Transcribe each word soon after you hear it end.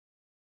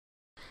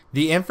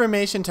The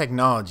information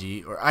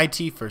technology, or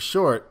IT for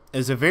short,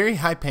 is a very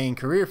high-paying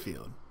career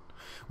field.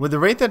 With the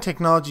rate that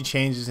technology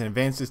changes and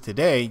advances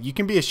today, you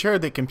can be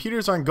assured that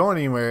computers aren't going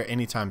anywhere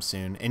anytime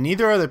soon, and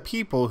neither are the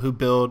people who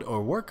build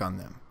or work on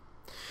them.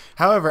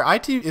 However,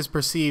 IT is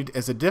perceived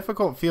as a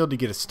difficult field to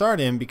get a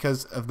start in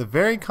because of the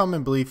very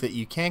common belief that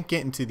you can't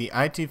get into the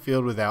IT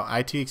field without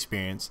IT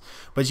experience,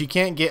 but you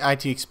can't get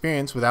IT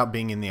experience without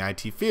being in the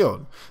IT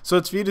field. So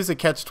it's viewed as a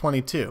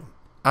catch-22.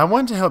 I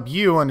want to help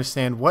you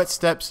understand what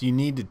steps you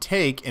need to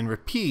take and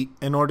repeat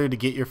in order to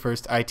get your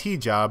first IT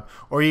job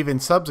or even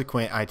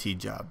subsequent IT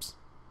jobs.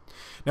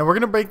 Now we're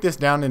going to break this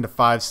down into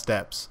 5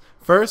 steps.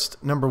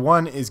 First, number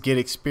 1 is get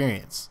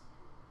experience.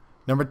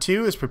 Number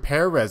 2 is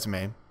prepare a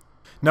resume.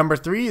 Number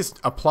 3 is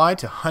apply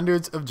to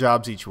hundreds of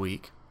jobs each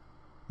week.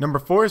 Number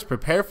 4 is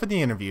prepare for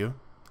the interview.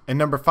 And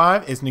number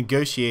 5 is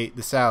negotiate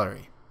the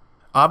salary.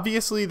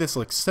 Obviously this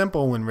looks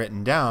simple when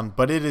written down,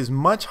 but it is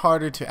much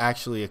harder to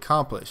actually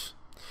accomplish.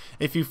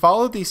 If you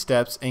follow these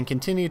steps and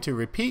continue to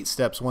repeat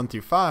steps 1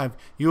 through 5,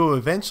 you will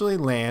eventually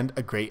land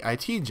a great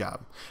IT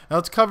job. Now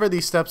let's cover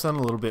these steps in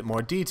a little bit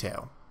more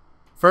detail.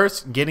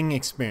 First, getting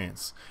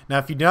experience. Now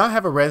if you do not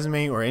have a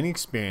resume or any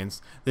experience,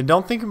 then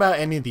don't think about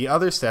any of the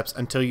other steps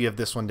until you have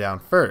this one down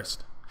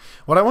first.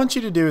 What I want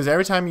you to do is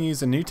every time you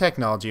use a new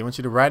technology, I want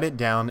you to write it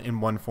down in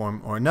one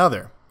form or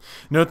another.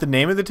 Note the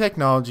name of the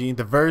technology,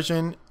 the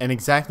version, and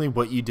exactly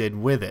what you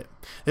did with it.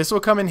 This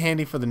will come in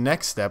handy for the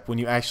next step when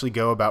you actually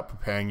go about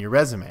preparing your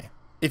resume.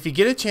 If you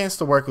get a chance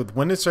to work with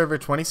Windows Server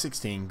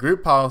 2016,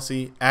 Group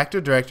Policy,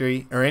 Active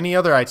Directory, or any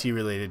other IT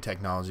related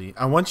technology,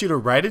 I want you to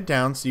write it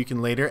down so you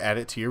can later add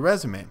it to your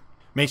resume.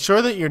 Make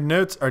sure that your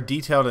notes are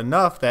detailed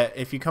enough that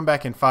if you come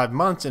back in 5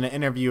 months and an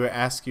interviewer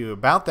asks you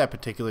about that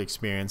particular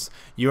experience,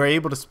 you are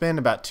able to spend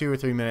about 2 or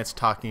 3 minutes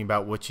talking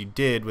about what you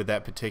did with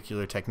that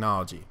particular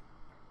technology.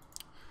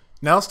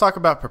 Now let's talk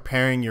about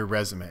preparing your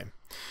resume.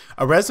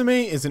 A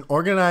resume is an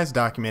organized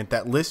document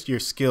that lists your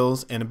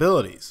skills and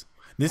abilities.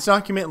 This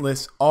document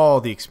lists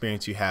all the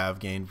experience you have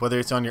gained, whether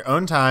it's on your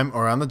own time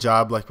or on the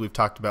job like we've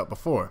talked about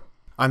before.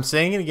 I'm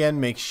saying it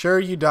again, make sure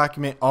you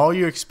document all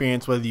your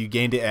experience whether you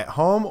gained it at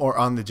home or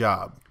on the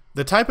job.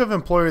 The type of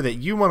employer that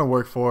you want to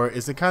work for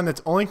is the kind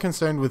that's only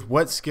concerned with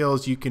what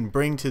skills you can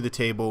bring to the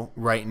table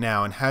right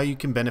now and how you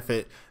can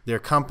benefit their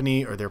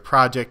company or their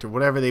project or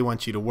whatever they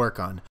want you to work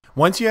on.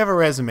 Once you have a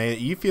resume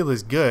that you feel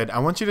is good, I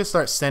want you to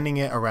start sending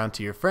it around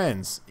to your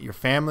friends, your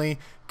family,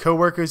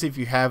 coworkers if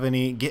you have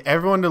any. Get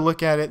everyone to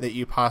look at it that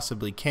you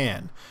possibly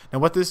can. Now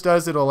what this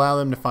does, it'll allow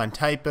them to find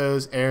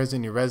typos, errors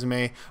in your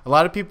resume. A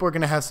lot of people are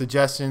going to have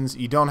suggestions.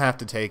 You don't have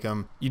to take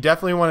them. You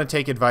definitely want to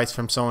take advice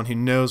from someone who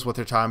knows what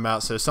they're talking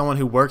about. So someone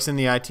who works in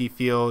the IT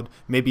field,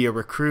 maybe a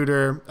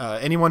recruiter,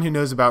 anyone who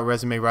knows about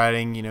resume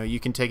writing. You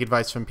can take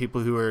advice from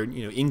people who are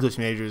English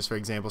majors, for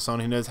example,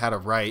 someone who knows how to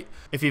write.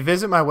 If you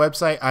visit my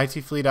website,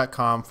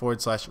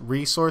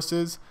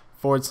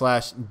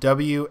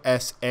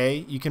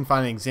 itflea.com/resources/WSA, you can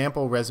find an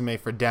example resume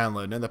for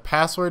download. And the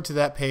password to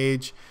that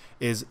page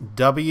is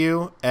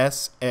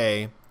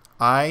WSAITFLEE.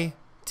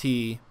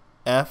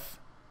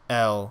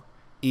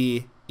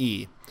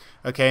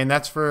 Okay, and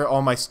that's for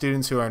all my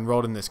students who are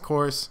enrolled in this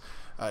course.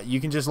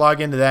 You can just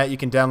log into that. You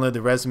can download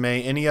the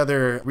resume. Any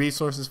other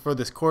resources for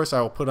this course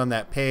I will put on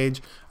that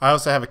page. I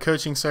also have a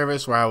coaching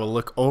service where I will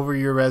look over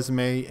your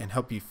resume and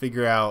help you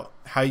figure out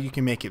how you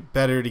can make it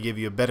better to give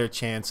you a better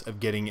chance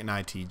of getting an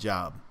IT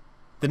job.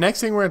 The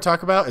next thing we're going to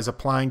talk about is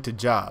applying to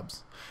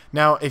jobs.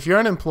 Now, if you're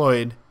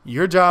unemployed,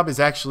 your job is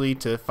actually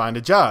to find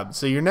a job.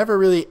 So you're never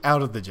really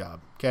out of the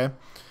job, okay?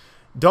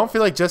 Don't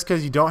feel like just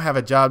because you don't have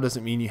a job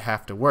doesn't mean you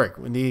have to work,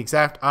 when the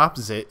exact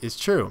opposite is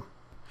true.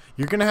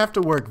 You're going to have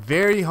to work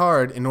very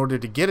hard in order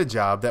to get a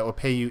job that will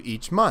pay you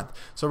each month.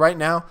 So right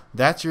now,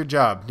 that's your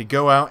job, to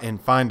go out and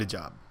find a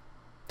job.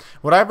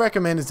 What I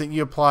recommend is that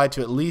you apply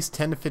to at least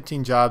 10 to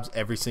 15 jobs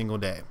every single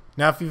day.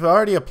 Now, if you've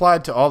already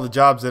applied to all the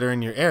jobs that are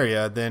in your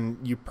area, then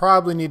you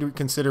probably need to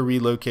consider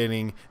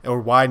relocating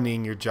or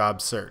widening your job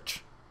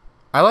search.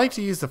 I like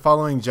to use the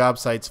following job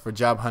sites for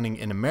job hunting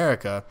in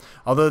America,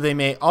 although they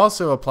may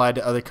also apply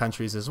to other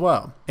countries as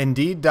well: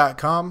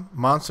 Indeed.com,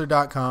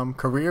 Monster.com,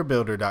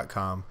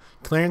 CareerBuilder.com,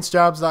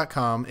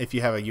 ClearanceJobs.com if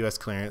you have a U.S.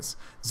 clearance,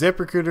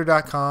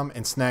 ZipRecruiter.com,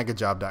 and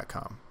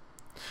Snagajob.com.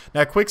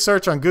 Now, a quick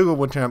search on Google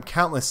will turn up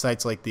countless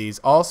sites like these,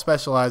 all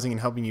specializing in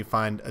helping you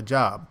find a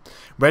job.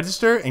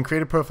 Register and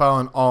create a profile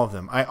on all of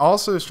them. I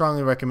also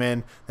strongly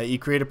recommend that you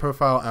create a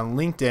profile on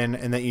LinkedIn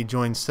and that you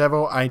join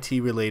several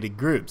IT-related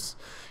groups.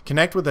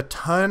 Connect with a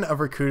ton of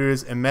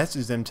recruiters and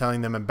message them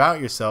telling them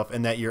about yourself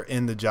and that you're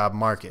in the job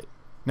market.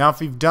 Now, if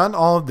you've done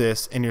all of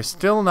this and you're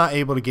still not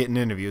able to get an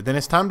interview, then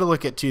it's time to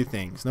look at 2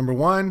 things. Number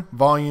 1,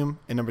 volume,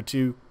 and number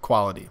 2,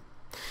 quality.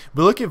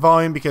 We look at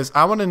volume because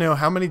I want to know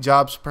how many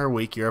jobs per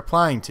week you're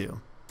applying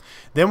to.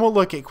 Then we'll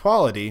look at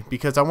quality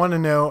because I want to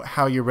know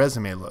how your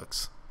resume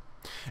looks.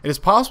 It is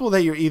possible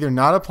that you're either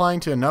not applying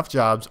to enough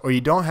jobs or you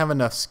don't have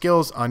enough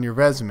skills on your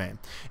resume.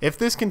 If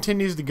this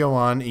continues to go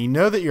on and you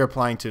know that you're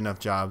applying to enough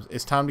jobs,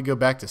 it's time to go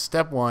back to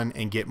step 1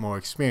 and get more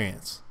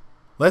experience.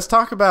 Let's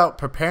talk about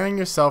preparing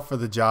yourself for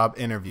the job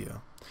interview.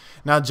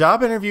 Now, a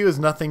job interview is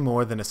nothing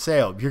more than a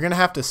sale. You're going to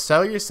have to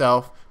sell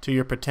yourself to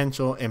your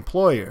potential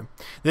employer.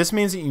 This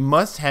means that you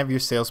must have your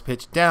sales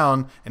pitch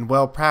down and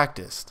well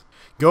practiced.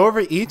 Go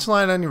over each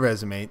line on your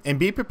resume and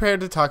be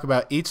prepared to talk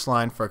about each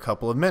line for a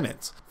couple of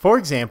minutes. For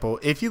example,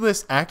 if you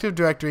list Active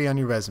Directory on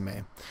your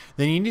resume,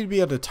 then you need to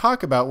be able to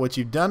talk about what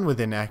you've done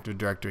within Active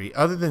Directory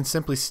other than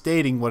simply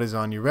stating what is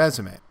on your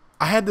resume.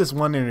 I had this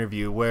one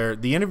interview where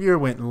the interviewer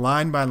went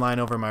line by line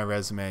over my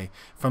resume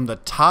from the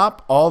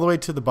top all the way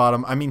to the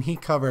bottom. I mean, he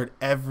covered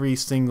every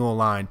single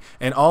line,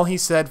 and all he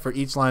said for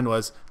each line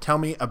was, "Tell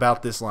me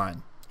about this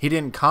line." He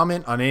didn't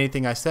comment on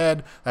anything I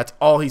said. That's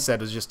all he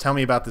said, was just tell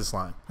me about this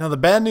line. Now, the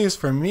bad news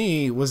for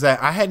me was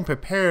that I hadn't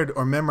prepared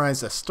or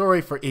memorized a story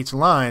for each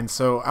line,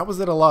 so I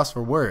was at a loss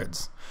for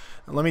words.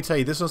 Let me tell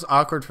you, this was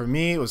awkward for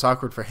me. It was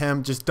awkward for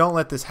him. Just don't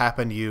let this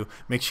happen to you.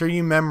 Make sure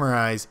you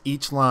memorize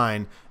each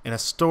line and a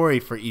story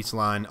for each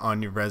line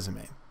on your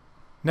resume.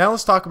 Now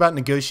let's talk about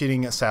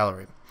negotiating a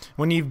salary.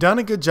 When you've done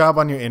a good job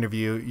on your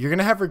interview, you're going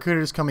to have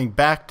recruiters coming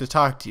back to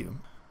talk to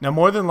you. Now,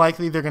 more than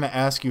likely, they're going to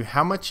ask you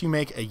how much you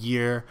make a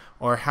year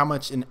or how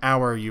much an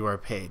hour you are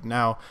paid.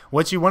 Now,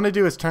 what you want to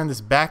do is turn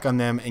this back on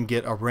them and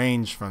get a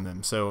range from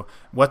them. So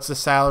what's the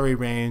salary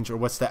range or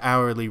what's the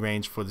hourly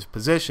range for this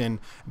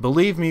position?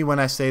 Believe me when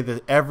I say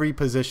that every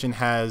position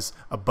has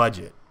a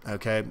budget.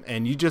 Okay,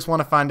 and you just want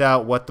to find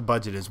out what the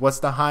budget is.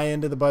 What's the high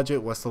end of the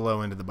budget? What's the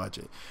low end of the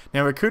budget?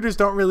 Now, recruiters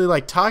don't really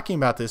like talking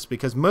about this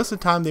because most of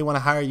the time they want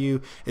to hire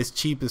you as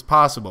cheap as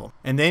possible.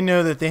 And they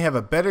know that they have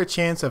a better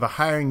chance of a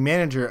hiring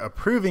manager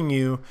approving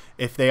you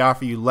if they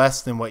offer you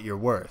less than what you're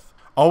worth.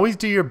 Always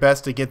do your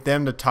best to get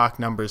them to talk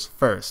numbers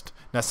first.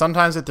 Now,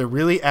 sometimes if they're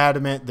really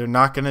adamant, they're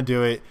not going to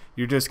do it.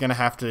 You're just going to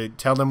have to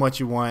tell them what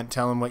you want,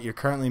 tell them what you're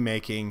currently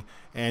making,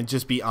 and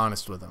just be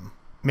honest with them.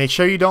 Make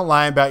sure you don't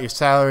lie about your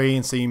salary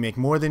and say you make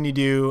more than you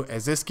do,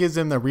 as this gives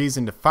them the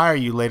reason to fire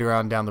you later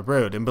on down the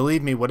road. And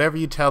believe me, whatever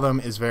you tell them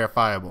is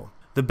verifiable.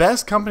 The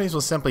best companies will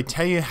simply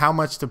tell you how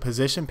much the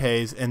position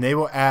pays, and they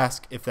will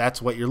ask if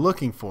that's what you're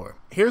looking for.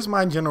 Here's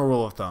my general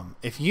rule of thumb.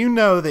 If you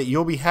know that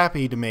you'll be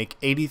happy to make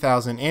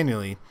 $80,000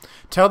 annually,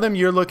 tell them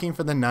you're looking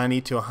for the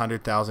 $90,000 to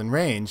 $100,000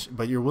 range,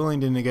 but you're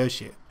willing to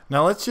negotiate.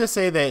 Now, let's just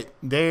say that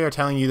they are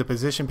telling you the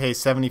position pays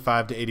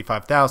 $75,000 to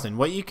 $85,000.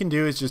 What you can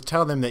do is just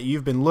tell them that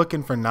you've been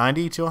looking for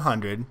 $90,000 to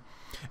 $100,000,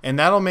 and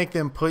that'll make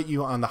them put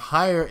you on the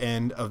higher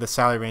end of the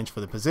salary range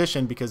for the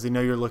position because they know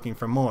you're looking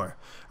for more.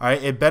 All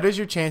right, it betters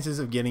your chances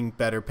of getting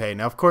better pay.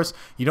 Now, of course,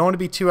 you don't want to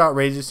be too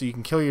outrageous so you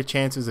can kill your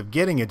chances of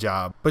getting a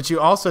job, but you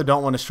also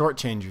don't want to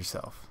shortchange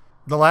yourself.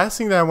 The last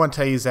thing that I want to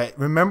tell you is that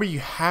remember, you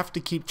have to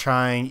keep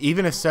trying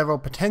even if several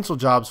potential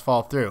jobs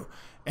fall through.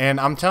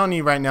 And I'm telling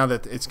you right now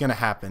that it's going to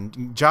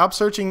happen. Job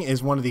searching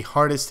is one of the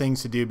hardest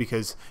things to do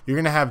because you're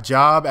going to have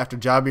job after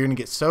job. You're going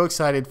to get so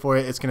excited for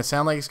it. It's going to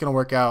sound like it's going to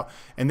work out,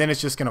 and then it's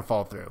just going to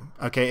fall through.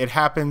 Okay, it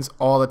happens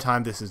all the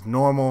time. This is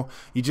normal.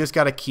 You just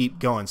got to keep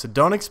going. So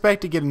don't expect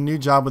to get a new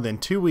job within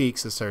 2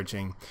 weeks of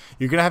searching.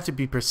 You're going to have to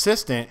be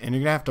persistent, and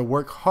you're going to have to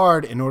work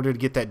hard in order to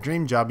get that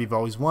dream job you've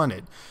always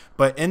wanted.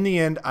 But in the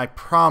end, I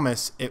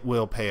promise it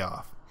will pay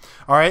off.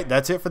 All right,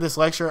 that's it for this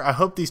lecture. I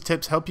hope these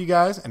tips help you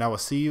guys, and I will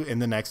see you in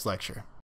the next lecture.